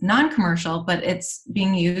is non-commercial, but it's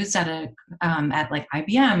being used at like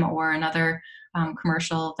IBM or another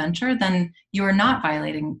commercial venture, then you are not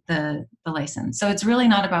violating the license. So it's really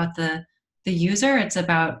not about the user, it's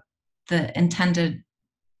about the intended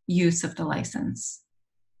use of the license.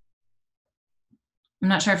 I'm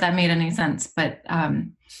not sure if that made any sense, but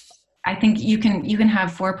I think you can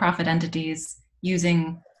have for-profit entities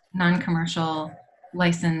using non-commercial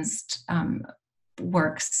licensed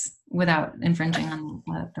works without infringing on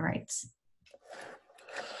the rights.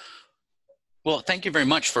 Well, thank you very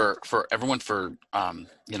much for everyone for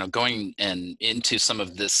you know, going into some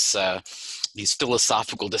of this these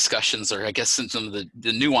philosophical discussions, or I guess some of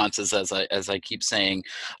the nuances, as I keep saying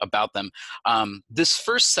about them. This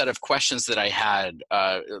first set of questions that I had,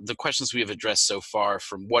 the questions we have addressed so far,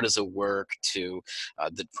 from what is a work to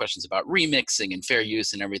the questions about remixing and fair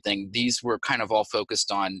use and everything, these were kind of all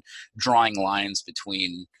focused on drawing lines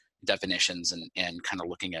between definitions and kind of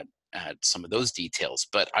looking at some of those details.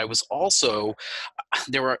 But I was also,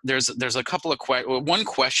 there's a couple of one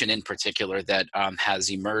question in particular that has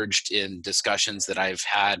emerged in discussions that I've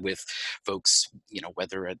had with folks, you know,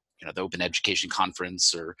 whether at, you know, the Open Education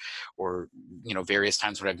Conference or you know, various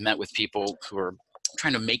times when I've met with people who are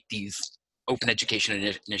trying to make these open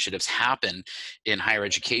education initiatives happen in higher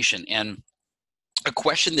education. And a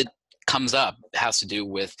question that comes up has to do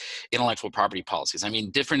with intellectual property policies. I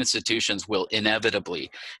mean, different institutions will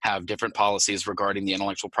inevitably have different policies regarding the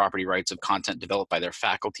intellectual property rights of content developed by their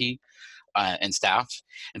faculty and staff.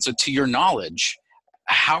 And so to your knowledge,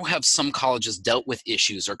 how have some colleges dealt with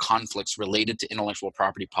issues or conflicts related to intellectual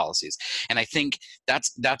property policies? And I think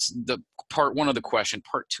that's the part one of the question.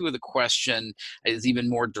 Part two of the question is even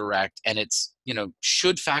more direct, and it's, you know,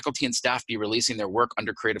 should faculty and staff be releasing their work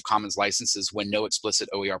under Creative Commons licenses when no explicit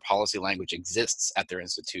OER policy language exists at their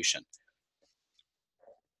institution?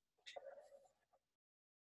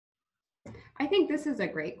 I think this is a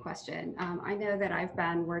great question. I know that I've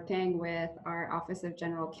been working with our Office of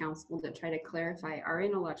General Counsel to try to clarify our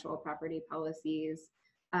intellectual property policies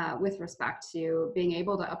with respect to being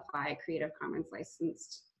able to apply Creative Commons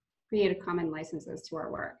licenses to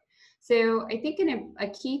our work. So I think a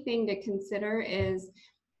key thing to consider is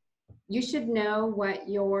you should know what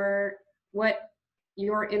your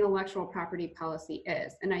intellectual property policy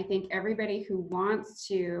is. And I think everybody who wants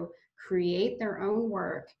to create their own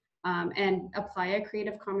work and apply a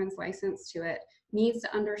Creative Commons license to it needs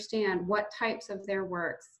to understand what types of their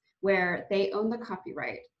works where they own the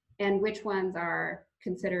copyright and which ones are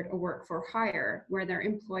considered a work for hire where their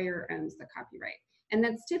employer owns the copyright. And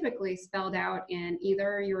that's typically spelled out in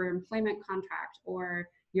either your employment contract or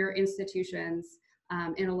your institution's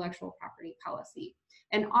intellectual property policy.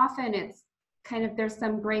 And often it's kind of, there's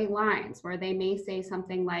some gray lines where they may say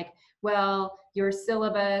something like, well, your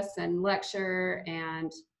syllabus and lecture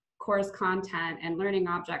and course content and learning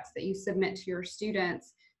objects that you submit to your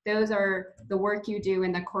students, those are the work you do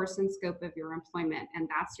in the course and scope of your employment, and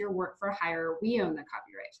that's your work for hire. We own the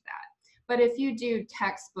copyright to that. But if you do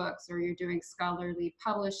textbooks or you're doing scholarly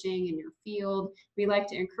publishing in your field, we like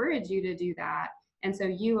to encourage you to do that, and so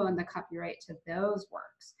you own the copyright to those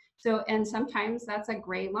works. So, and sometimes that's a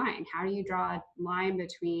gray line. How do you draw a line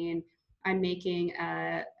between I'm making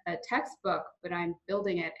a textbook, but I'm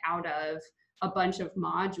building it out of a bunch of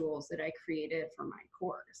modules that I created for my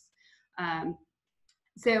course?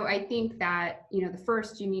 So I think that, you know, the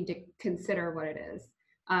first, you need to consider what it is.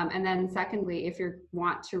 And then secondly, if you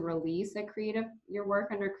want to release your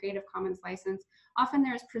work under Creative Commons license, often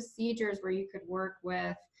there's procedures where you could work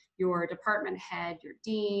with your department head, your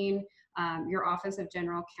dean, your Office of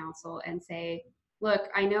General Counsel, and say, look,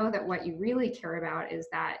 I know that what you really care about is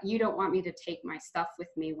that you don't want me to take my stuff with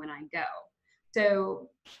me when I go.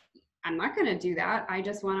 So I'm not going to do that. I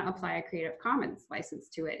just want to apply a Creative Commons license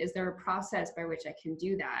to it. Is there a process by which I can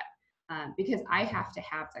do that? Because I have to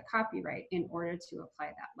have the copyright in order to apply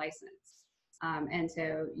that license. And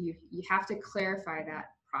so you have to clarify that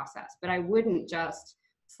process, but I wouldn't just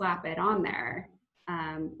slap it on there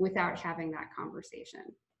without having that conversation.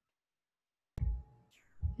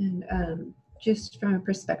 And just from a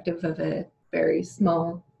perspective of a very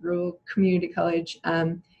small rural community college,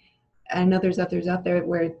 I know there's others out there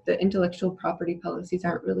where the intellectual property policies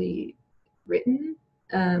aren't really written.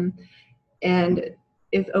 And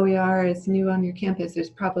if OER is new on your campus, there's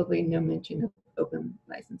probably no mention of open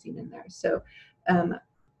licensing in there. So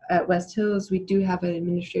at West Hills, we do have an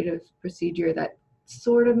administrative procedure that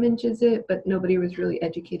sort of mentions it, but nobody was really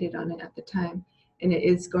educated on it at the time. And it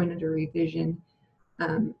is going under revision.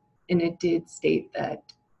 And it did state that,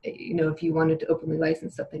 you know, if you wanted to openly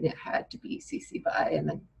license something, it had to be CC BY, and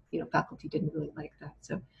then, you know, faculty didn't really like that.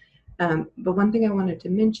 So, but one thing I wanted to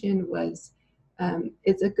mention was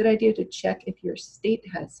it's a good idea to check if your state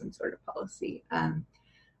has some sort of policy.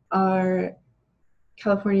 Our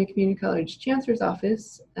California Community College Chancellor's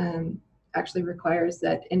Office actually requires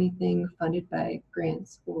that anything funded by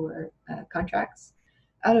grants or contracts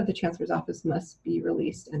out of the Chancellor's Office must be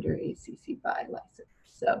released under a CC BY license.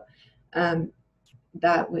 So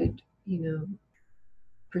that would, you know,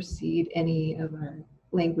 precede any of our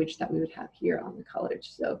language that we would have here on the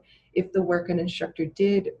college. So if the work an instructor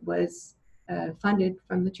did was funded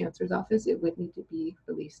from the Chancellor's Office, it would need to be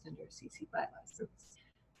released under a CC BY license,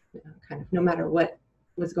 kind of no matter what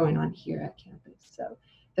was going on here at campus. So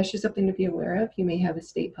that's just something to be aware of. You may have a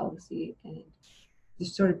state policy, and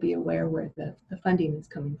just sort of be aware where the funding is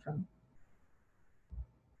coming from.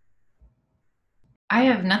 I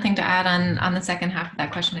have nothing to add on the second half of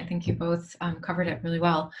that question. I think you both covered it really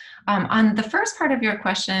well. On the first part of your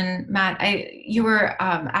question, Matt, you were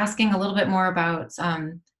asking a little bit more about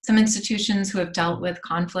some institutions who have dealt with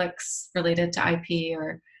conflicts related to IP,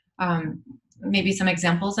 or maybe some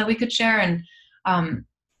examples that we could share. And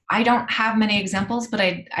I don't have many examples, but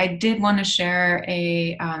I did want to share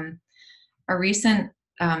a recent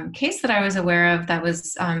case that I was aware of that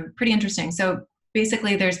was pretty interesting. So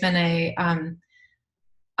basically, there's been a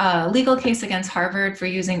legal case against Harvard for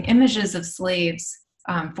using images of slaves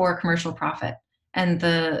for commercial profit. And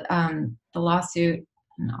the lawsuit,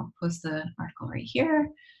 and I'll post the article right here.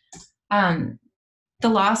 The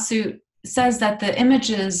lawsuit says that the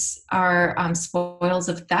images are spoils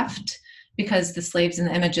of theft because the slaves in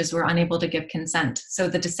the images were unable to give consent. So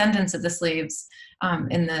the descendants of the slaves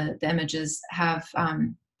in the images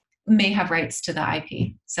may have rights to the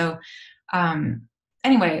IP. So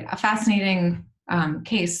anyway, a fascinating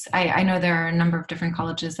case. I know there are a number of different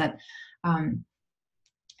colleges that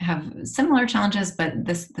have similar challenges, but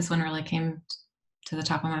this one really came to the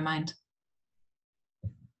top of my mind.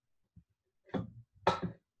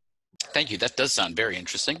 Thank you. That does sound very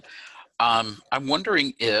interesting. I'm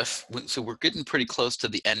wondering if, so we're getting pretty close to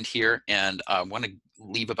the end here, and I want to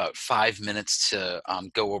leave about 5 minutes to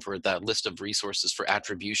go over the list of resources for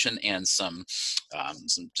attribution and some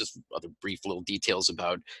just other brief little details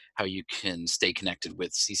about how you can stay connected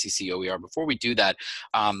with CCCOER. Before we do that,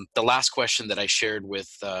 the last question that I shared with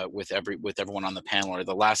everyone on the panel, or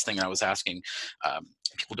the last thing I was asking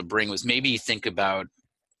people to bring, was maybe think about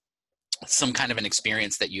some kind of an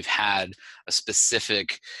experience that you've had, a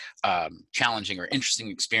specific challenging or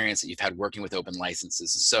interesting experience that you've had working with open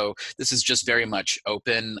licenses. So this is just very much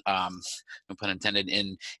open, no pun intended,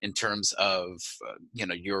 in terms of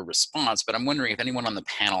your response. But I'm wondering if anyone on the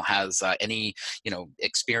panel has any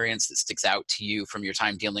experience that sticks out to you from your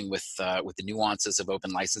time dealing with the nuances of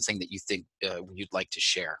open licensing that you think you'd like to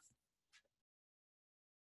share.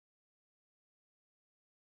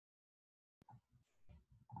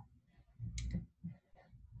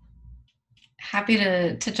 Happy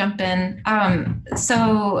to jump in.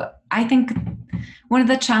 So I think one of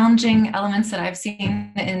the challenging elements that I've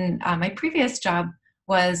seen in my previous job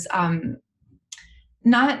was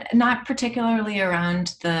not particularly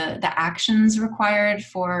around the actions required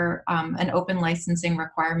for an open licensing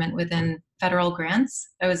requirement within federal grants.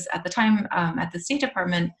 I was at the time at the State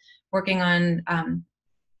Department working on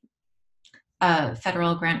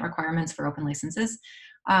federal grant requirements for open licenses.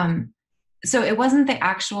 So it wasn't the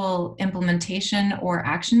actual implementation or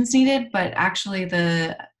actions needed, but actually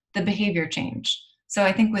the behavior change. So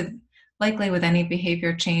I think likely with any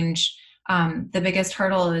behavior change, the biggest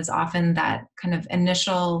hurdle is often that kind of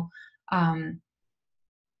initial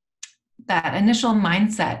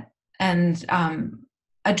mindset and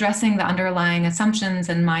addressing the underlying assumptions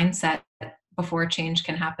and mindset before change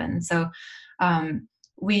can happen. So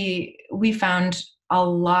we found a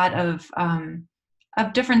lot of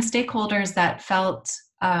different stakeholders that felt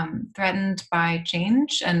threatened by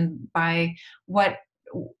change and by what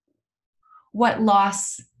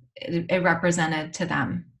loss it represented to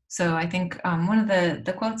them. So I think one of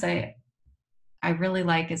the quotes I really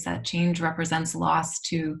like is that change represents loss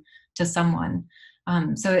to someone.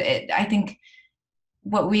 So I think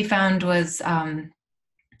what we found was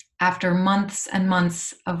after months and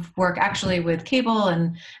months of work actually with cable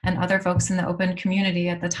and other folks in the open community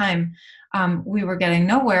at the time, we were getting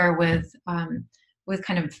nowhere with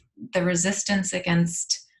kind of the resistance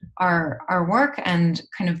against our work and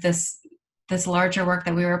kind of this larger work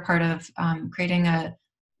that we were a part of, creating a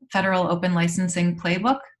federal open licensing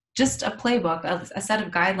playbook, just a playbook, a set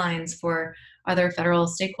of guidelines for other federal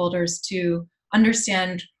stakeholders to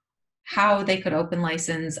understand how they could open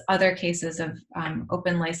license other cases of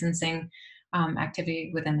open licensing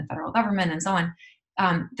activity within the federal government and so on.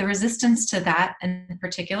 The resistance to that in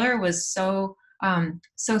particular was so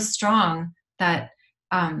strong that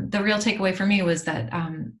the real takeaway for me was that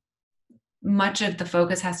much of the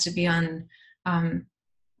focus has to be on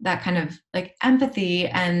that kind of like empathy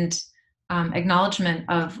and acknowledgement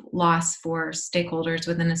of loss for stakeholders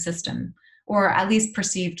within a system, or at least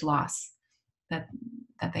perceived loss that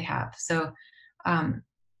they have. So I'm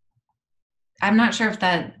not sure if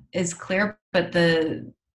that is clear, but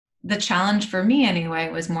the challenge for me anyway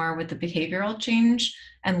was more with the behavioral change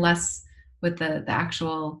and less with the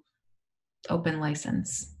actual open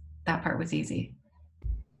license. That part was easy.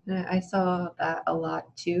 I saw that a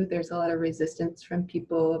lot too. There's a lot of resistance from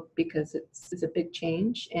people because it's a big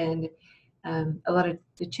change, and a lot of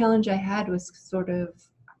the challenge I had was sort of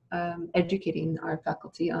educating our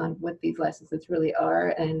faculty on what these licenses really are,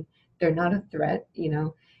 and they're not a threat,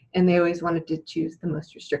 and they always wanted to choose the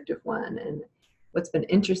most restrictive one. And what's been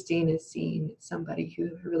interesting is seeing somebody who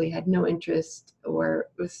really had no interest or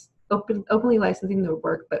was openly licensing their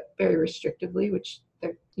work, but very restrictively, which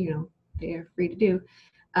they're, they are free to do.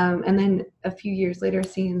 And then a few years later,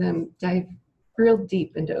 seeing them dive real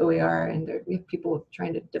deep into OER, and we have people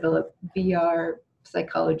trying to develop VR,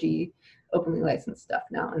 psychology, openly licensed stuff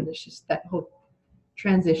now, and there's just that whole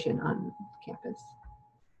transition on campus.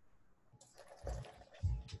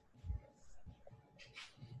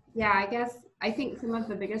 Yeah, I guess I think some of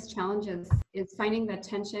the biggest challenges is finding the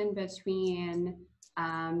tension between,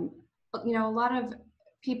 you know, a lot of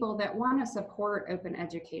people that want to support open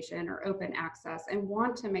education or open access and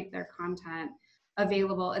want to make their content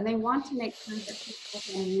available, and they want to make sure that people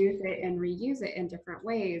can use it and reuse it in different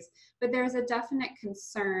ways. But there's a definite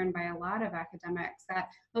concern by a lot of academics that,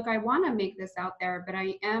 look, I want to make this out there, but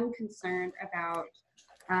I am concerned about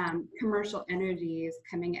commercial entities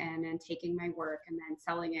coming in and taking my work and then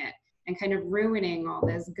selling it and kind of ruining all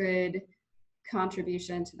this good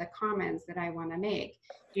contribution to the commons that I want to make.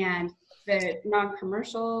 And the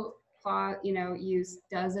non-commercial clause, you know, use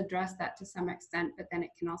does address that to some extent, but then it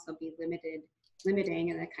can also be limiting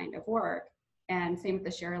in the kind of work. And same with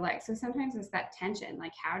the share alike. So sometimes it's that tension,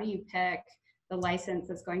 like how do you pick the license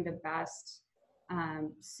that's going to best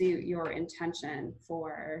suit your intention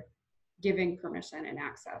for giving permission and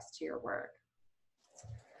access to your work?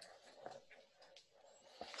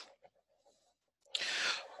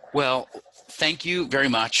 Well, thank you very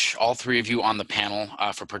much, all three of you on the panel,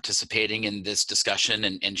 for participating in this discussion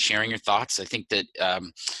and sharing your thoughts. I think that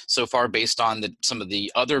so far, based on some of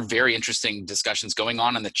the other very interesting discussions going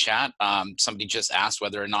on in the chat, somebody just asked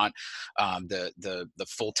whether or not the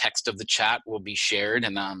full text of the chat will be shared,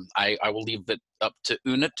 and I will leave it up to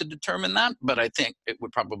Una to determine that, but I think it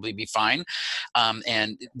would probably be fine.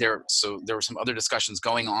 And there were some other discussions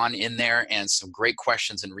going on in there and some great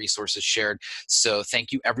questions and resources shared. So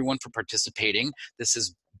thank you everyone for participating. This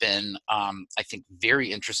has been, I think,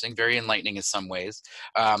 very interesting, very enlightening in some ways.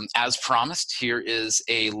 As promised, here is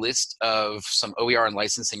a list of some OER and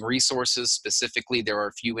licensing resources. Specifically, there are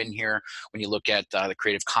a few in here. When you look at the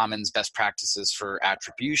Creative Commons best practices for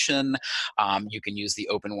attribution, you can use the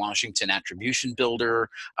Open Washington Attribution Builder,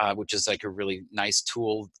 which is like a really nice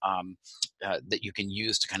tool that you can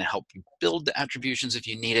use to kind of help you build the attributions if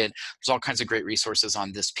you need it. There's all kinds of great resources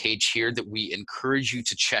on this page here that we encourage you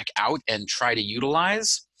to check out and try to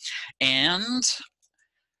utilize. And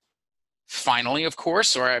finally, of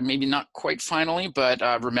course, or maybe not quite finally, but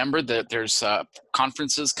remember that there's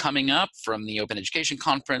conferences coming up, from the Open Education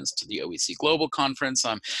Conference to the OEC Global Conference.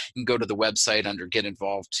 You can go to the website under Get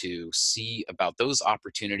Involved to see about those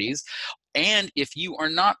opportunities. And if you are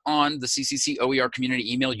not on the CCCOER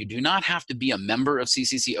community email, you do not have to be a member of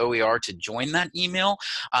CCCOER to join that email.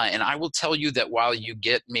 And I will tell you that while you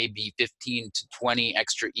get maybe 15 to 20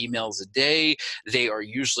 extra emails a day, they are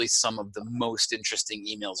usually some of the most interesting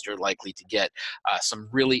emails you're likely to get. Some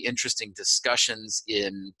really interesting discussions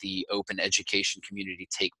in the open education community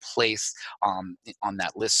take place on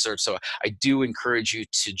that listserv. So I do encourage you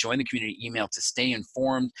to join the community email to stay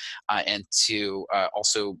informed and to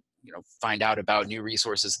also find out about new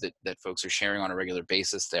resources that folks are sharing on a regular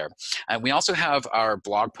basis there. And we also have our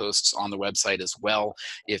blog posts on the website as well,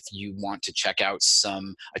 if you want to check out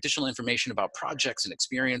some additional information about projects and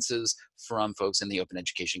experiences from folks in the open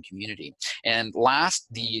education community. And last,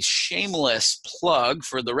 the shameless plug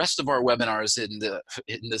for the rest of our webinars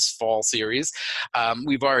in this fall series.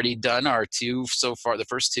 We've already done our two so far, the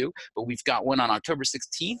first two, but we've got one on October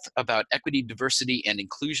 16th about equity, diversity, and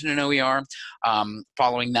inclusion in OER.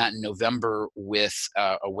 Following that in November with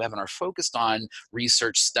a webinar focused on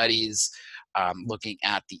research studies, looking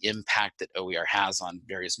at the impact that OER has on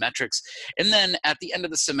various metrics. And then at the end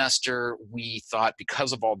of the semester, we thought,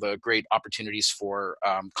 because of all the great opportunities for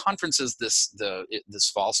conferences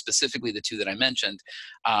this fall, specifically the two that I mentioned,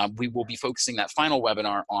 we will be focusing that final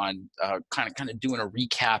webinar on kind of doing a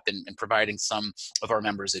recap and providing some of our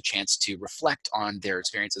members a chance to reflect on their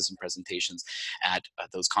experiences and presentations at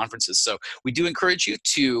those conferences. So we do encourage you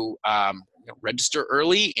to register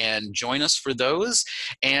early and join us for those.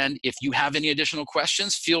 And if you have any additional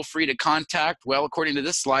questions, feel free to contact, well, according to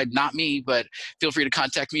this slide, not me, but feel free to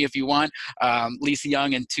contact me if you want. Lisa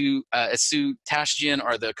Young and Sue Tashjian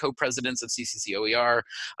are the co-presidents of CCCOER.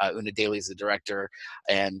 Una Daly is the director,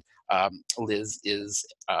 and Liz is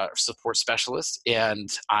a support specialist. And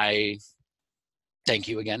I thank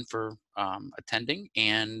you again for attending,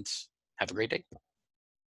 and have a great day.